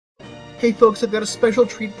Hey folks, I've got a special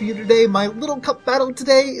treat for you today. My little cup battle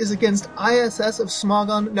today is against ISS of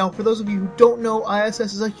Smogon. Now, for those of you who don't know,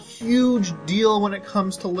 ISS is a huge deal when it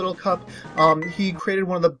comes to Little Cup. He created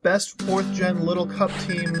one of the best 4th gen Little Cup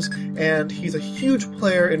teams, and he's a huge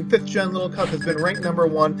player in 5th gen Little Cup, has been ranked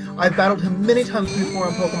 #1. I've battled him many times before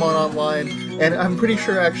on Pokemon Online, and I'm pretty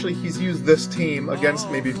sure actually he's used this team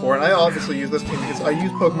against me before, and I obviously use this team because I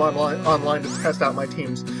use Pokemon Online to test out my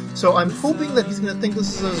teams. So I'm hoping that he's going to think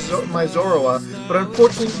this is my Zorua, but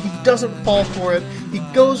unfortunately he doesn't fall for it. He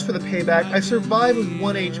goes for the payback. I survived with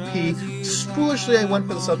 1 HP. Foolishly I went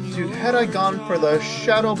for the substitute. Had I gone for the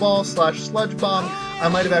Shadow Ball / Sludge Bomb, I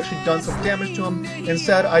might have actually done some damage to him.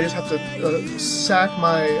 Instead, I just have to sack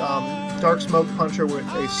my Dark Smoke Puncher with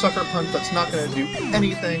a Sucker Punch that's not going to do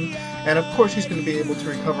anything. And of course he's going to be able to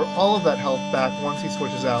recover all of that health back once he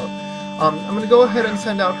switches out. I'm going to go ahead and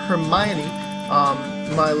send out Hermione.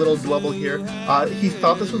 My little Dwebble here. He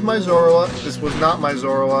thought this was my Zorua. This was not my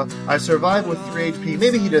Zorua. I survived with 3 HP.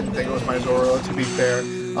 Maybe he didn't think it was my Zorua, to be fair.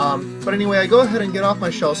 But anyway, I go ahead and get off my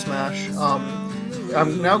Shell Smash.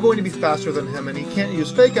 I'm now going to be faster than him, and he can't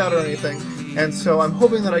use Fake Out or anything. And so I'm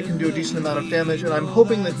hoping that I can do a decent amount of damage, and I'm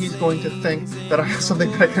hoping that he's going to think that I have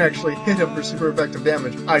something that can actually hit him for super effective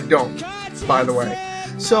damage. I don't, by the way.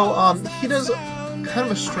 So he does kind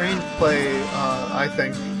of a strange play, I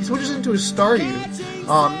think. He switches into his Staryu.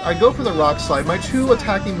 I go for the Rock Slide. My 2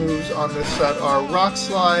 attacking moves on this set are Rock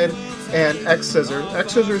Slide and X-Scissor.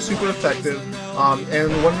 X-Scissor is super effective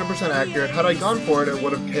and 100% accurate. Had I gone for it, it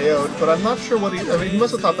would have KO'd, but I'm not sure what he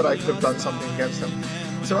must have thought that I could have done something against him.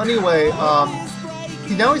 So anyway,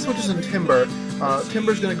 now he switches in Timber.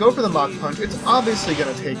 Timber's going to go for the Mach Punch. It's obviously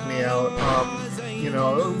going to take me out. You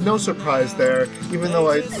know, no surprise there, even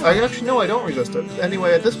though I actually know I don't resist it.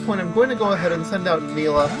 Anyway, at this point I'm going to go ahead and send out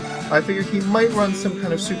Neela. I figure he might run some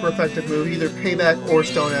kind of super effective move, either Payback or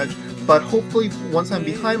Stone Edge, but hopefully once I'm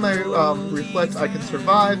behind my Reflect I can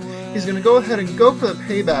survive. He's going to go ahead and go for the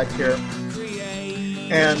Payback here,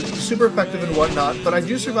 and super effective and whatnot, but I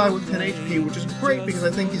do survive with 10 HP, which is great because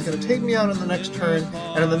I think he's going to take me out in the next turn,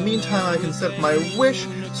 and in the meantime I can set my Wish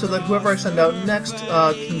so that whoever I send out next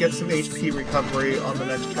can get some HP recovery on the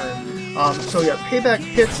next turn. So yeah, Payback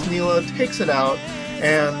hits Neela, takes it out,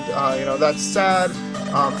 and you know, that's sad.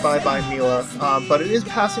 Bye-bye Neela. But it is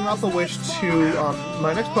passing off a Wish to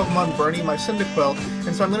my next Pokemon, Bernie, my Cyndaquil,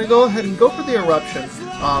 and so I'm going to go ahead and go for the Eruption.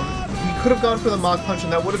 He could have gone for the Mach Punch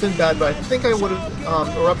and that would have been bad, but I think I would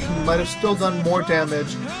have, Eruption might have still done more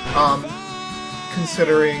damage,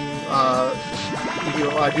 considering, you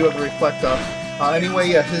know, I do have the Reflect up. Anyway,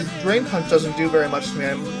 yeah, his Drain Punch doesn't do very much to me.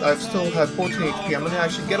 I still have 14 HP. I'm going to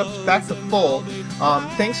actually get up back to full,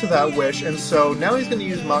 thanks to that Wish, and so now he's going to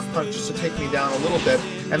use Mach Punch just to take me down a little bit,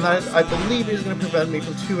 and that, I believe, is going to prevent me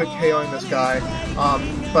from 2-hit KOing this guy.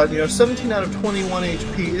 But, you know, 17 out of 21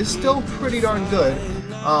 HP is still pretty darn good.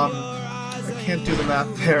 I can't do the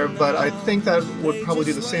math there, but I think that would probably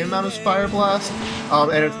do the same amount as Fire Blast,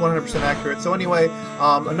 and it's 100% accurate. So anyway,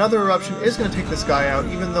 another Eruption is going to take this guy out,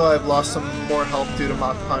 even though I've lost some more health due to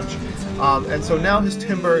Mach Punch. And so now his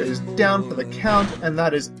Timber is down for the count, and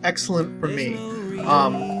that is excellent for me.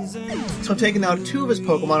 So taking out 2 of his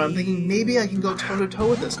Pokemon, I'm thinking maybe I can go toe-to-toe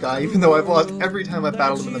with this guy, even though I've lost every time I've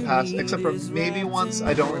battled him in the past, except for maybe once,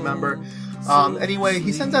 I don't remember. Anyway,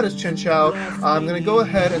 he sends out his Chinchou. I'm going to go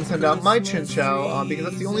ahead and send out my Chinchou, because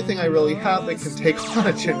that's the only thing I really have that can take on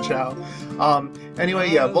a Chinchou. Anyway,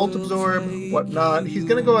 yeah, Volt Absorb, whatnot. He's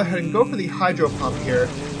going to go ahead and go for the Hydro Pump here.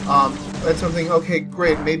 And so I'm thinking, okay,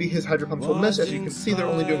 great, maybe his Hydro Pumps will miss. As you can see, they're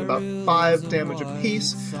only doing about 5 damage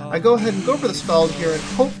apiece. I go ahead and go for the Scald here and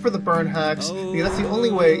hope for the Burn Hacks, because that's the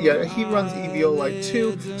only way. Yeah, he runs EVO-like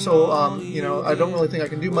too, so, you know, I don't really think I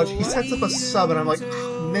can do much. He sets up a sub, and I'm like,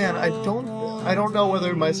 man, I don't know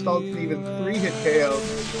whether my Scald can even 3-hit KO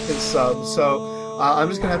his sub, so I'm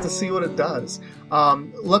just gonna have to see what it does.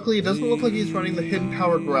 Luckily, it doesn't look like he's running the Hidden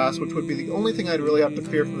Power Grass, which would be the only thing I'd really have to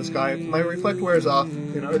fear from this guy. If my Reflect wears off,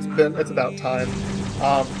 you know, it's about time.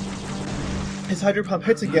 His Hydro Pump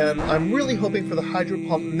hits again. I'm really hoping for the Hydro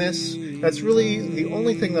Pump miss. That's really the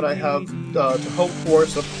only thing that I have to hope for,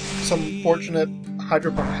 so some fortunate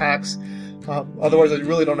Hydro Pump hacks. Otherwise, I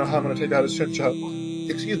really don't know how I'm going to take out his Chinchou.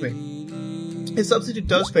 Excuse me. His Substitute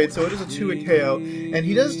does fade, so it is a 2-hit KO, and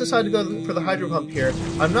he does decide to go for the Hydro Pump here.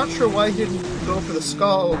 I'm not sure why he didn't go for the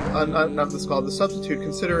Scald, not the Scald, the Substitute,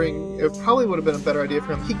 considering it probably would have been a better idea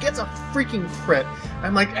for him. He gets a freaking crit.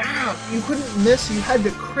 I'm like, you couldn't miss, you had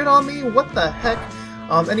to crit on me? What the heck?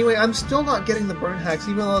 Anyway, I'm still not getting the Burn Hacks,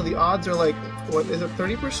 even though the odds are like, what, is it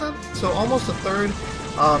 30%? So almost a third.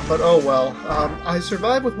 But oh well. I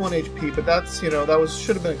survived with 1 HP, but that's,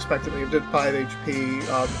 should have been expected. I did 5 HP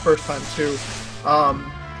the first time too.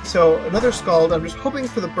 So another Scald. I'm just hoping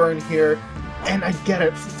for the burn here, and I get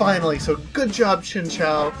it finally. So good job, Chin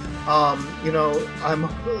Chow.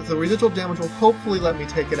 The residual damage will hopefully let me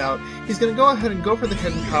take it out. He's going to go ahead and go for the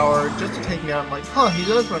hidden power just to take me out. I'm like, he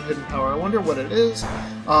does run hidden power. I wonder what it is.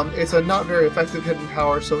 It's a not very effective hidden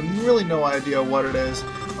power, so really no idea what it is.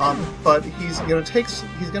 But he's going to take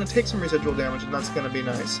some residual damage, and that's going to be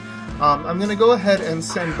nice. I'm going to go ahead and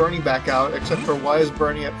send Bernie back out, except for why is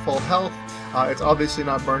Bernie at full health? It's obviously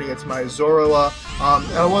not Bernie, it's my Zorua.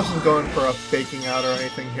 I wasn't going for a faking out or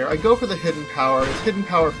anything here. I go for the hidden power. It's hidden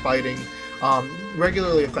power fighting,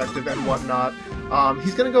 regularly effective and whatnot.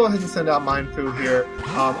 He's going to go ahead and send out Mind Fu here.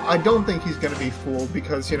 I don't think he's going to be fooled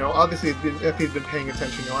because, obviously if he'd been paying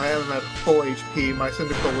attention, I am at full HP. My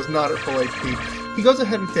Cyndaquil was not at full HP. He goes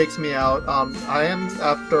ahead and fakes me out. I am,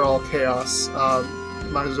 after all, Chaos.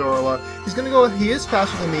 My Zorua. He's gonna go. He is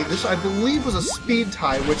faster than me. This, I believe, was a speed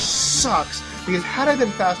tie, which sucks because had I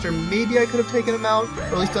been faster, maybe I could have taken him out, or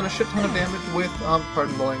at least done a shit ton of damage with,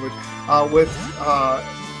 pardon the language, with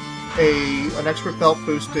an extra felt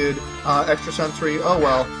boosted, extra sensory. Oh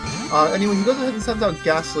well. Anyway, he goes ahead and sends out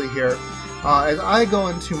Ghastly here. As I go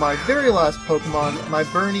into my very last Pokemon, my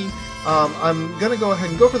Bernie. I'm gonna go ahead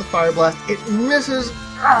and go for the Fire Blast. It misses.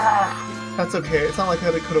 That's okay. It's not like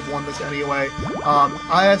I could have won this anyway.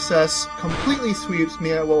 ISS completely sweeps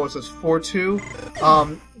me at, what was this,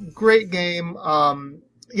 4-2? Great game.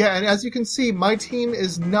 Yeah, and as you can see, my team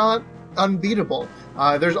is not unbeatable.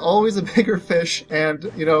 There's always a bigger fish, and,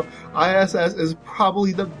 ISS is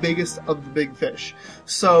probably the biggest of the big fish.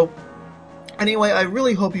 So, anyway, I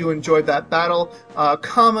really hope you enjoyed that battle.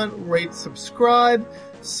 Comment, rate, subscribe.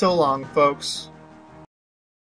 So long, folks.